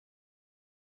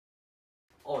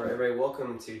Alright everybody,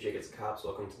 welcome to Jake Gets Cops,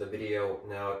 welcome to the video.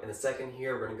 Now in a second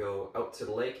here we're going to go out to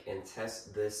the lake and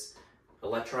test this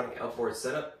electronic outboard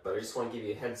setup, but I just want to give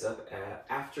you a heads up,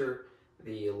 after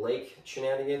the lake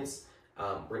shenanigans,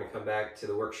 we're going to come back to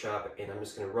the workshop and I'm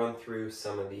just going to run through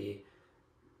some of the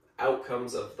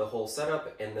outcomes of the whole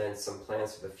setup and then some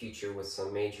plans for the future with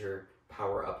some major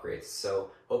power upgrades.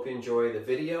 So hope you enjoy the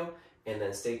video and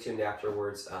then stay tuned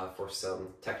afterwards for some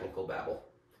technical babble.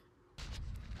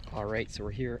 Alright, so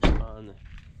we're here on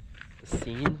the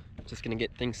scene, just going to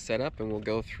get things set up and we'll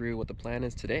go through what the plan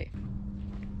is today.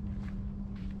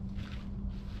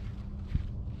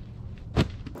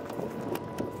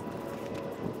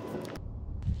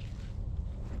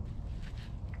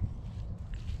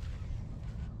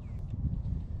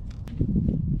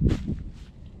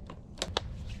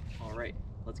 Alright,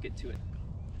 let's get to it.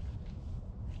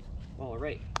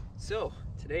 Alright, so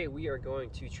today we are going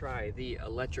to try the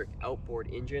electric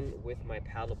outboard engine with my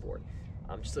paddleboard.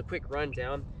 Just a quick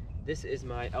rundown. This is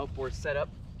my outboard setup.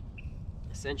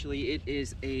 Essentially it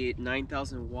is a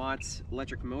 9,000 watts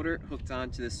electric motor hooked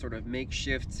onto this sort of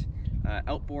makeshift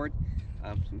outboard.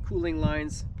 Some cooling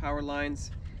lines, power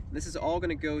lines. This is all going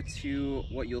to go to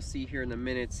what you'll see here in a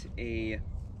minute, a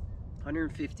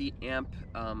 150 amp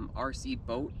RC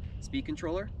boat speed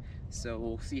controller. So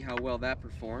we'll see how well that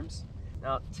performs.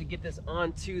 Now, to get this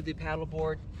onto the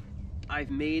paddleboard,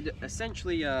 I've made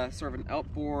essentially sort of an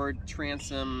outboard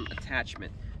transom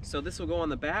attachment. So this will go on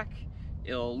the back,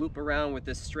 it'll loop around with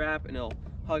this strap, and it'll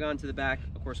hug onto the back,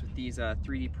 of course, with these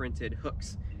 3D printed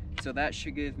hooks. So that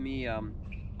should give me,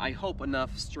 I hope,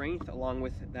 enough strength along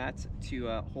with that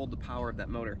to hold the power of that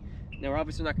motor. Now, we're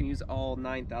obviously not going to use all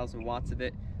 9,000 watts of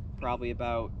it, probably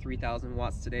about 3,000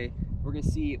 watts today. We're going to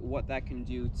see what that can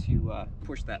do to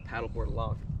push that paddleboard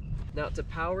along. Now, to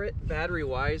power it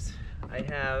battery-wise, I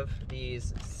have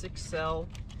these 6-cell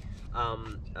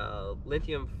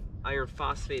lithium iron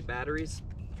phosphate batteries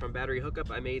from Battery Hookup.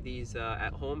 I made these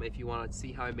at home. If you want to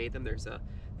see how I made them, there's a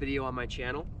video on my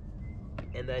channel.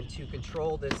 And then to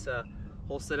control this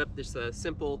whole setup, there's a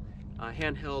simple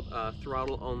handheld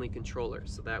throttle-only controller.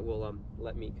 So that will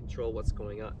let me control what's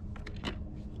going on.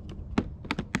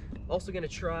 Also going to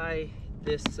try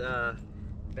this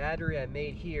battery I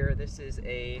made here. This is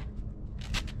a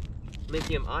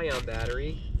lithium ion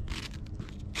battery.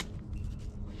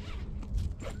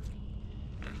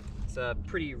 It's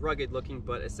pretty rugged looking,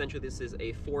 but essentially this is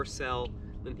a 4-cell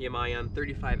lithium ion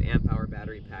 35 amp hour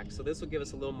battery pack. So this will give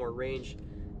us a little more range,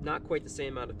 not quite the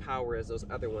same amount of power as those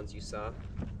other ones you saw.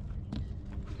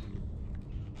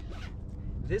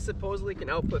 This supposedly can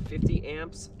output 50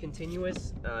 amps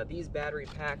continuous. These battery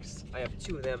packs, I have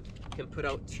 2 of them, can put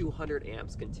out 200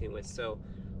 amps continuous. So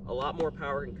a lot more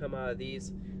power can come out of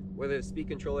these. Whether the speed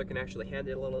controller can actually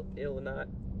handle it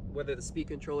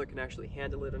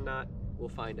or not, we'll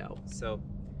find out. So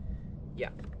yeah,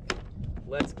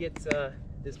 let's get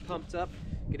this pumped up,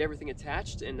 get everything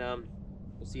attached, and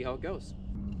we'll see how it goes.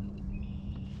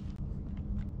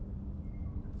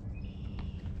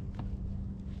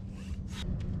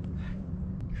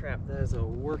 Crap, that is a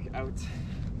workout.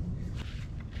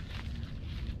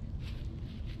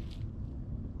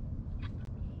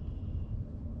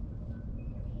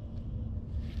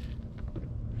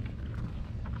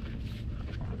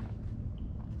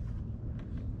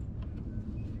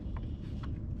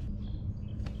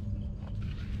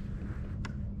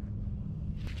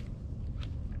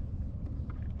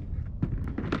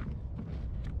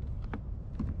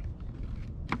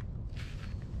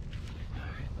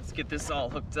 Let's get this all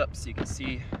hooked up so you can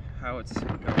see how it's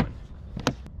going.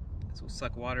 This will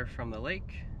suck water from the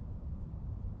lake,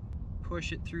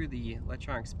 push it through the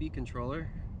electronic speed controller,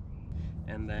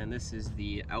 and then this is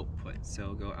the output. So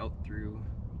it'll go out through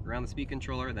around the speed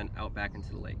controller, then out back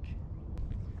into the lake.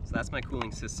 So that's my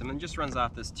cooling system, and just runs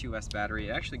off this 2S battery.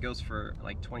 It actually goes for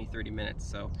like 20-30 minutes,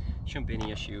 so shouldn't be any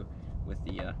issue with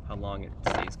the how long it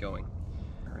stays going.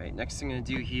 Alright, next thing I'm going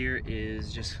to do here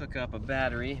is just hook up a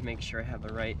battery, make sure I have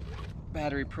the right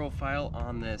battery profile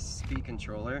on this speed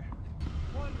controller.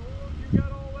 You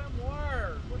got all them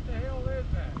wires. What the hell is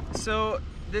that? So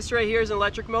this right here is an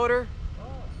electric motor. Oh.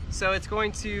 So it's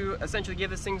going to essentially give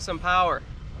this thing some power.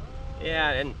 Oh.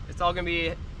 Yeah, and it's all going to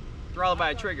be throttled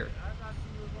by a trigger. I thought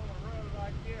you were going to run it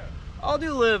like this. I'll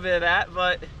do a little bit of that,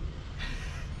 but a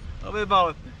little bit of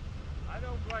both. I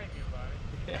don't blame you,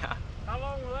 buddy. Yeah. How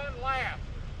long will that last?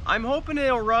 I'm hoping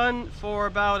it'll run for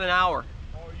about an hour.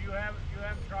 Oh, you haven't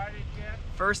tried it yet?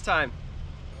 First time.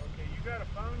 Okay, you got a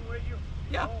phone with you?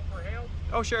 Yeah. Call for help?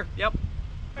 Oh sure, yep.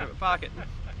 In my pocket.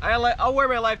 I'll wear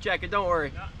my life jacket, don't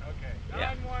worry. No, okay.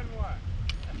 Yeah. 911.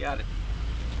 Got it.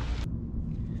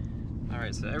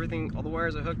 Alright, so everything, all the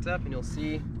wires are hooked up, and you'll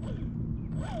see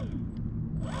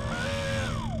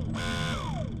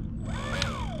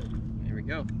there we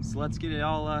go. So let's get it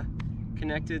all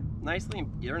connected nicely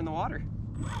and get her in the water.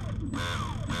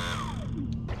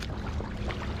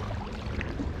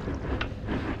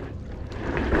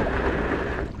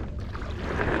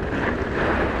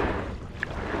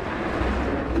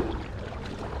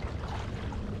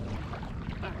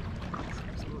 Okay.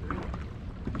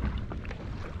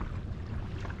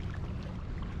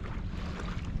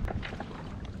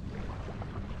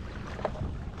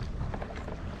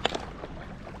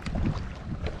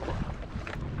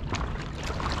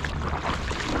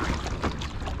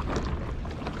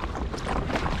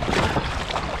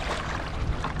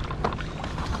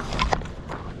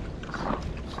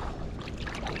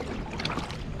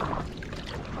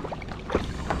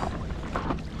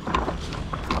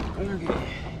 What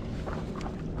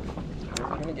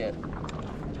are we gonna get?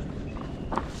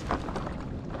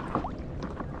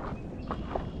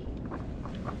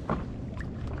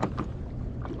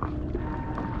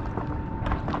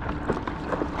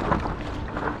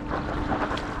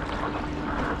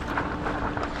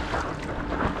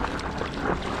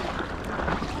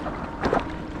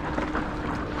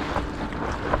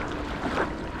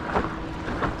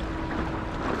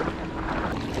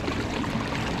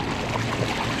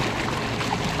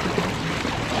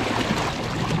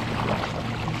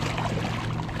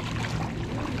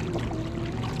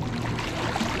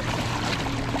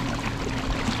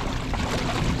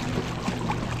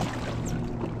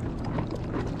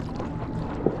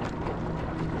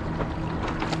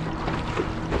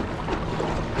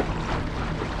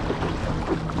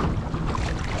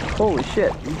 Holy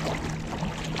shit.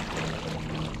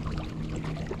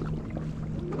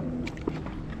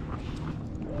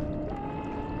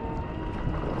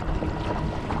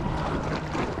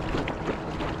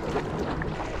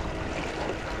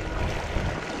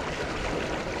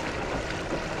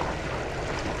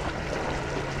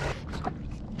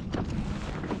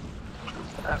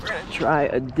 We're gonna try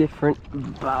a different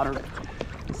bottom.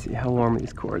 Let's see how warm are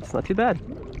these cords. Not too bad.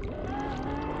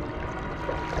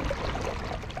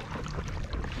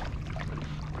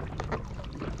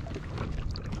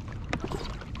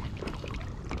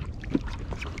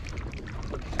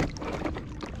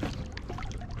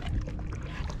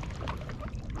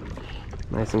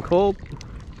 Nice and cold.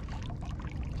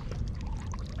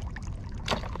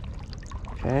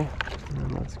 Okay,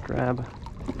 and let's grab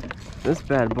this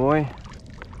bad boy.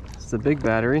 It's a big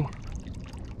battery.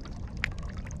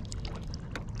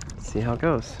 Let's see how it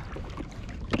goes.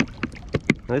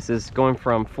 This is going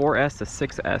from 4S to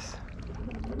 6S.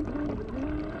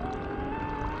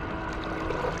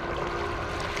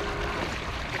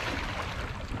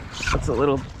 It's a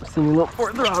little, seeing a little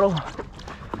more throttle.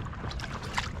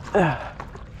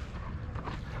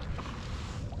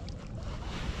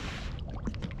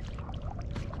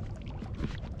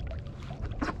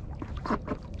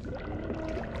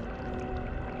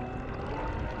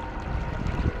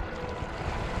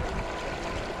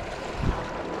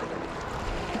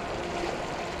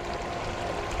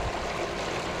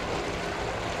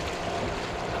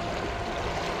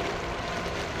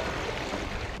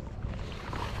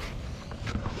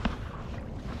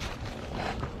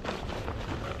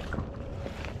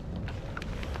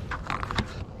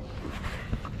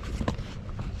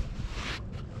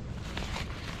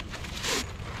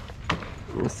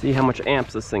 Let's see how much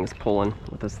amps this thing is pulling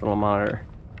with this little monitor.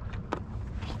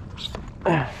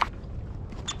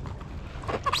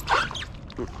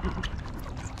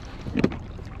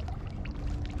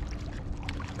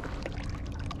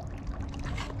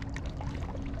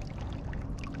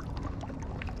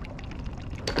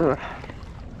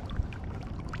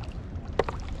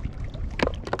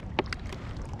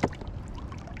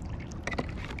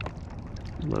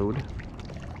 Load.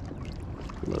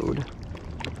 Load.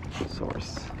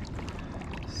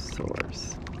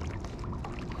 Source.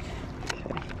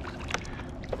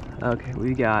 Okay,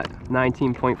 we got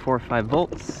 19.45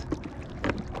 volts.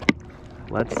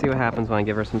 Let's see what happens when I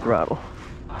give her some throttle.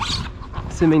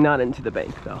 Assuming not into the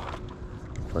bank though.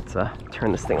 Let's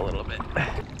turn this thing a little bit.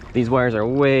 These wires are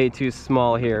way too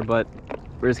small here, but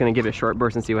we're just gonna give it a short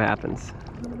burst and see what happens.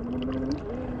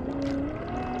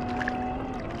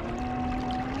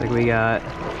 Looks like we got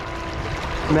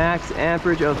max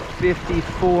amperage of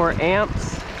 54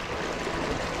 amps.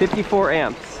 54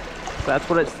 amps. So that's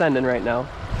what it's sending right now.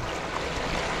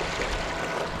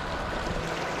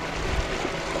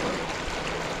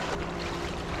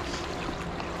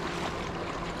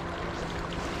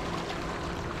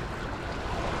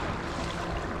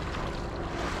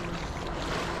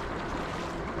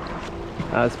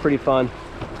 It's pretty fun.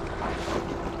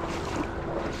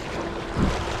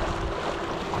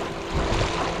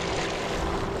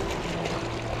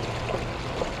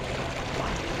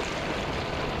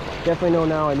 Definitely know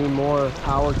now I need more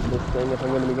power to this thing if I'm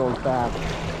going to be going fast.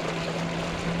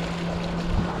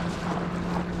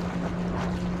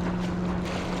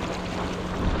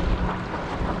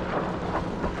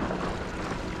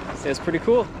 So it's pretty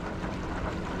cool.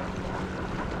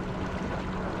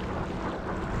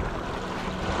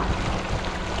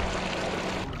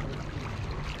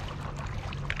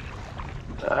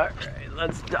 Alright,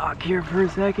 let's dock here for a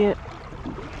second.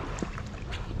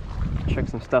 Check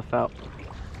some stuff out.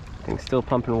 Thing's still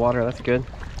pumping water, that's good.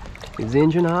 Is the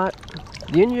engine hot?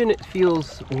 The engine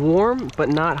feels warm, but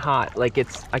not hot. Like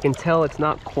I can tell it's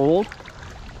not cold,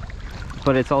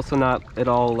 but it's also not at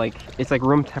all like, it's like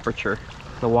room temperature.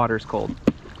 The water's cold.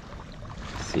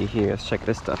 Let's see here, let's check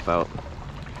this stuff out.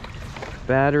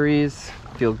 Batteries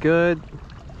feel good.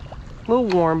 A little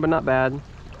warm, but not bad.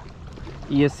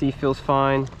 ESC feels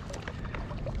fine.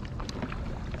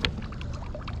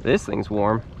 This thing's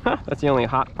warm. That's the only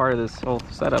hot part of this whole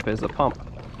setup is the pump.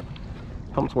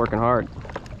 Pump's working hard.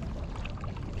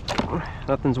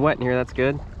 Nothing's wet in here, that's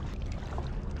good.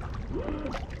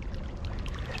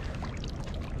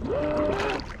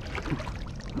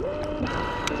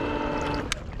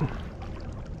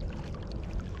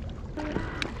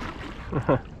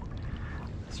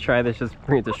 Let's try this, just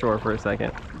bring it to shore for a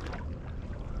second.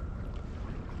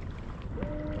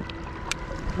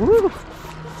 Woo!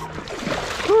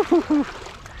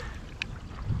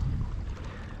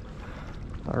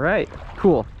 All right,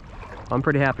 cool. I'm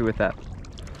pretty happy with that.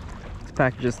 Let's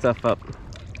package this stuff up.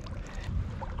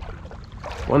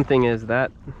 One thing is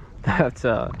that I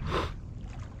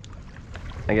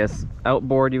guess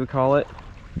outboard you would call it.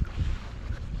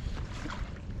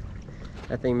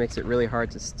 That thing makes it really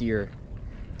hard to steer.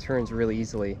 It turns really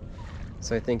easily.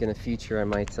 So I think in the future I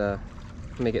might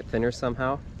make it thinner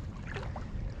somehow.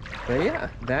 But yeah,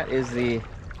 that is the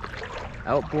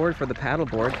outboard for the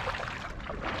paddleboard.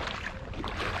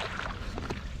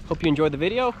 Hope you enjoyed the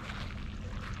video.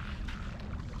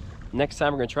 Next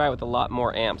time we're gonna try it with a lot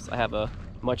more amps. I have a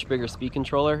much bigger speed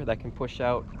controller that can push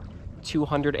out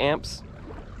 200 amps.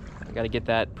 I gotta get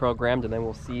that programmed and then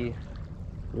we'll see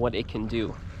what it can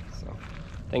do. So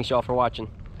thanks y'all for watching.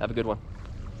 Have a good one.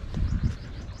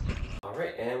 All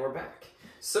right, and we're back.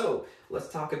 So let's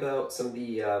talk about some of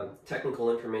the technical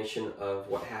information of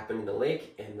what happened in the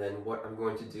lake and then what I'm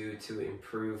going to do to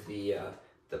improve the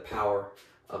power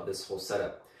of this whole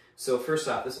setup. So first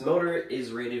off, this motor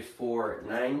is rated for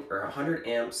 100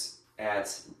 amps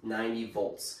at 90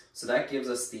 volts. So that gives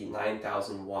us the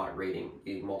 9,000 watt rating.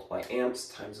 You multiply amps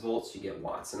times volts, you get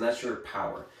watts, and that's your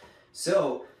power.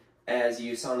 So as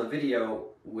you saw in the video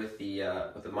with the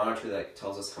monitor that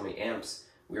tells us how many amps,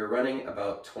 we're running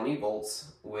about 20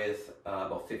 volts with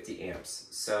about 50 amps.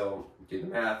 So do the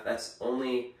math, that's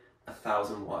only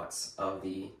 1,000 watts of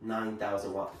the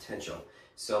 9,000 watt potential.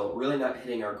 So really not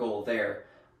hitting our goal there.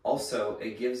 Also,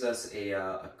 it gives us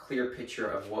a clear picture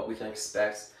of what we can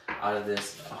expect out of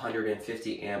this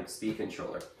 150 amp speed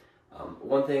controller.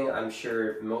 One thing I'm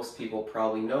sure most people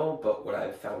probably know, but what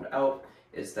I've found out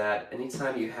is that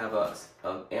anytime you have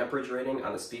an amperage rating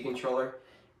on the speed controller,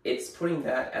 it's putting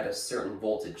that at a certain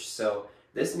voltage. So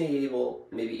this may be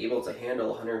able to handle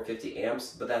 150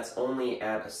 amps, but that's only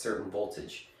at a certain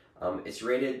voltage. It's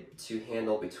rated to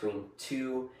handle between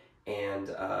 2 and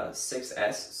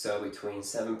 6S, so between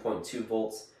 7.2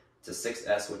 volts to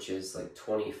 6S, which is like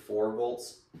 24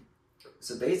 volts.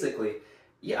 So basically,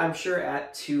 yeah, I'm sure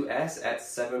at 2S, at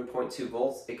 7.2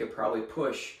 volts, it could probably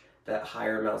push that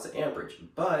higher amounts of amperage.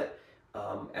 But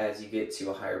as you get to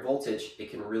a higher voltage,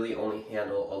 it can really only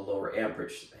handle a lower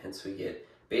amperage. Hence, we get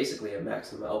basically a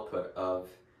maximum output of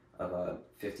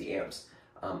 50 amps.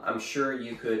 I'm sure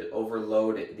you could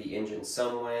overload the engine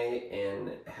some way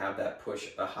and have that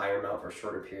push a higher amount for a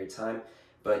shorter period of time,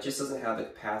 but it just doesn't have the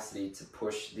capacity to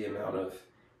push the amount of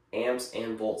amps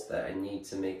and volts that I need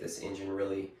to make this engine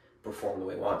really perform the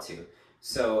way I want to.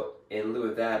 So in lieu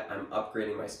of that, I'm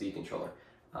upgrading my speed controller.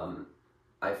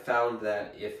 I found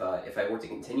that if I were to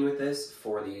continue with this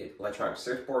for the electronic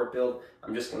surfboard build,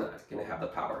 I'm just gonna have the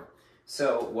power.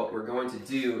 So what we're going to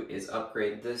do is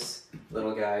upgrade this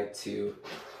little guy to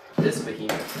this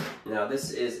behemoth. Now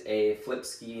this is a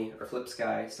FlipSky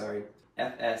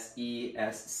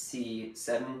FSESC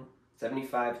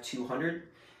 75200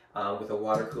 with a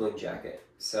water cooling jacket.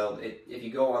 So if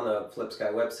you go on the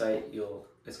FlipSky website,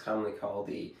 it's commonly called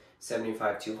the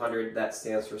 75200. That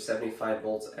stands for 75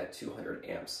 volts at 200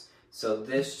 amps. So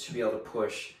this should be able to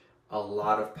push a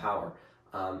lot of power.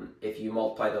 If you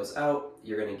multiply those out,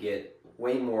 you're going to get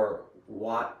way more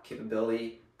watt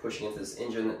capability pushing into this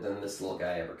engine than this little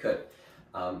guy ever could.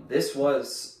 This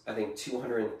was, I think,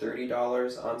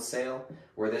 $230 on sale,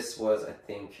 where this was, I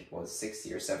think, was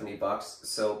 60 or 70 bucks.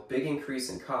 So big increase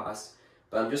in cost,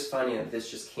 but I'm just finding that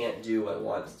this just can't do what I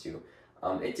want it to do.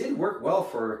 It did work well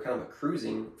for kind of a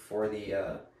cruising for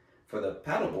the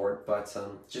paddleboard, but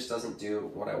just doesn't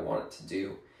do what I want it to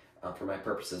do for my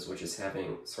purposes, which is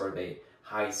having sort of a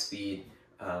high-speed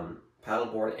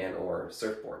paddleboard and or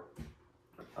surfboard.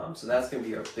 So that's going to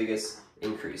be our biggest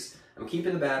increase. I'm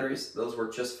keeping the batteries; those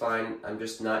work just fine. I'm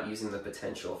just not using the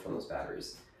potential from those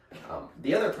batteries.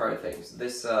 The other part of things,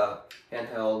 this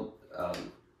handheld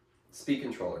speed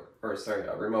controller, or sorry,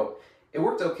 remote, it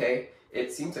worked okay.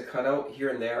 It seemed to cut out here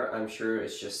and there. I'm sure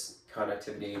it's just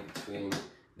connectivity between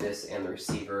this and the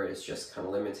receiver is just kind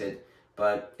of limited,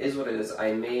 but is what it is.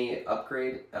 I may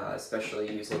upgrade,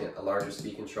 especially using a larger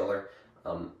speed controller,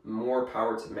 more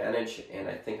power to manage, and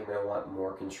I think I'm going to want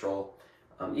more control.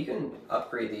 You can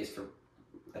upgrade these for,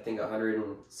 I think, $100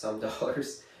 and some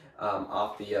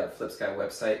off the FlipSky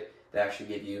website. They actually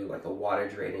give you like a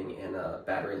wattage rating and a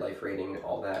battery life rating and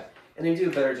all that. And they do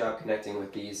a better job connecting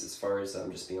with these as far as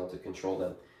just being able to control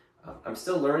them. I'm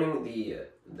still learning the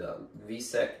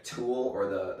VSEC tool, or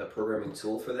the programming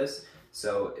tool for this,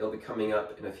 so it'll be coming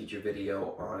up in a future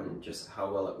video on just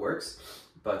how well it works.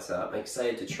 But I'm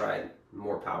excited to try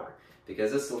more power,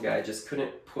 because this little guy just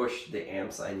couldn't push the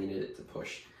amps I needed it to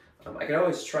push. I can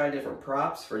always try different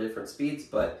props for different speeds,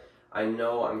 but I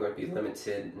know I'm going to be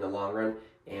limited in the long run,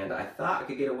 and I thought I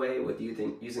could get away with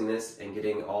using this and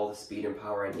getting all the speed and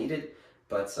power I needed,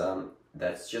 but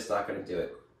that's just not going to do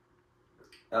it.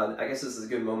 I guess this is a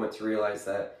good moment to realize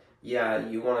that, yeah,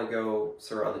 you want to go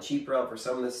sort of on the cheap route for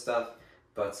some of this stuff,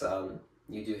 but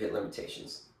you do hit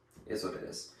limitations, is what it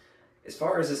is. As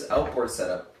far as this outboard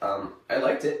setup, I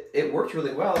liked it. It worked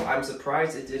really well. I'm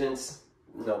surprised it didn't,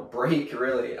 break,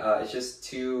 really. It's just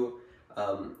two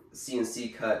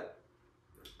CNC cut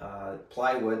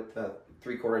plywood,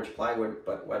 3/4 inch plywood,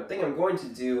 but one thing I'm going to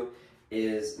do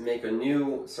is make a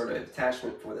new sort of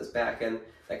attachment for this back end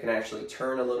that can actually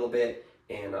turn a little bit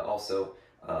and also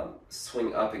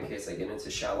swing up in case I get into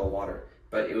shallow water.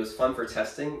 But it was fun for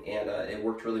testing, and it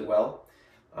worked really well.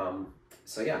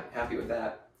 So yeah, happy with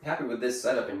that. Happy with this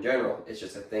setup in general. It's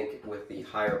just, I think with the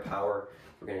higher power,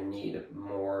 we're going to need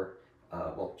more,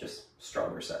 just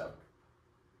stronger setup.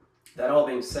 That all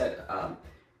being said,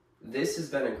 this has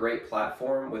been a great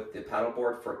platform with the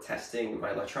paddleboard for testing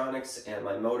my electronics and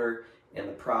my motor and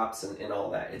the props and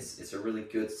all that. It's a really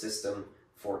good system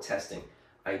for testing.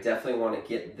 I definitely want to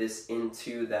get this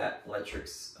into that electric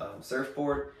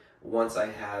surfboard once I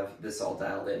have this all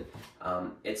dialed in.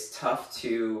 It's tough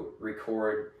to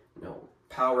record,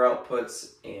 power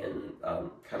outputs and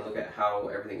kind of look at how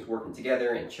everything's working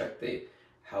together and check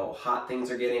how hot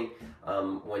things are getting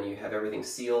when you have everything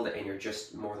sealed and you're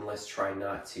just more than less trying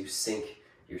not to sink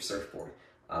your surfboard.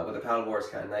 With a paddleboard, it's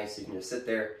kind of nice. You can just sit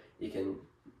there, you can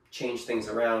change things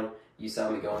around. You saw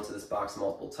me go into this box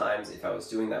multiple times. If I was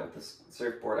doing that with this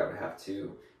surfboard, I would have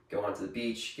to go onto the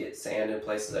beach, get sand in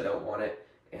places I don't want it,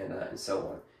 and so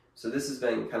on. So this has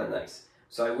been kind of nice.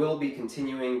 So I will be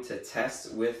continuing to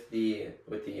test with the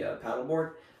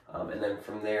paddleboard, and then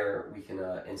from there we can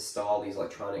install these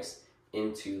electronics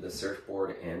into the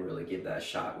surfboard and really give that a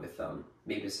shot with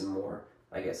maybe some more,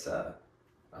 I guess, I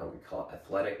don't want to call it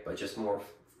athletic, but just more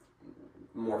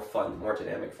fun, more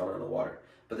dynamic fun on the water.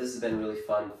 But this has been really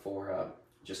fun for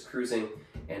just cruising,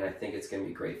 and I think it's going to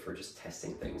be great for just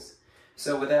testing things.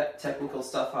 So with that technical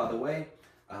stuff out of the way,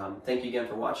 thank you again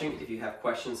for watching. If you have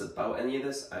questions about any of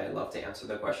this, I love to answer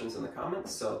the questions in the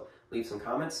comments, so leave some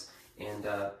comments, and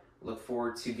look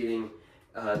forward to getting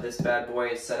this bad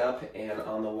boy set up and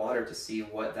on the water to see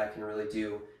what that can really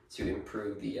do to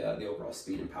improve the overall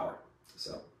speed and power.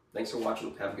 So thanks for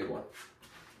watching. Have a good one.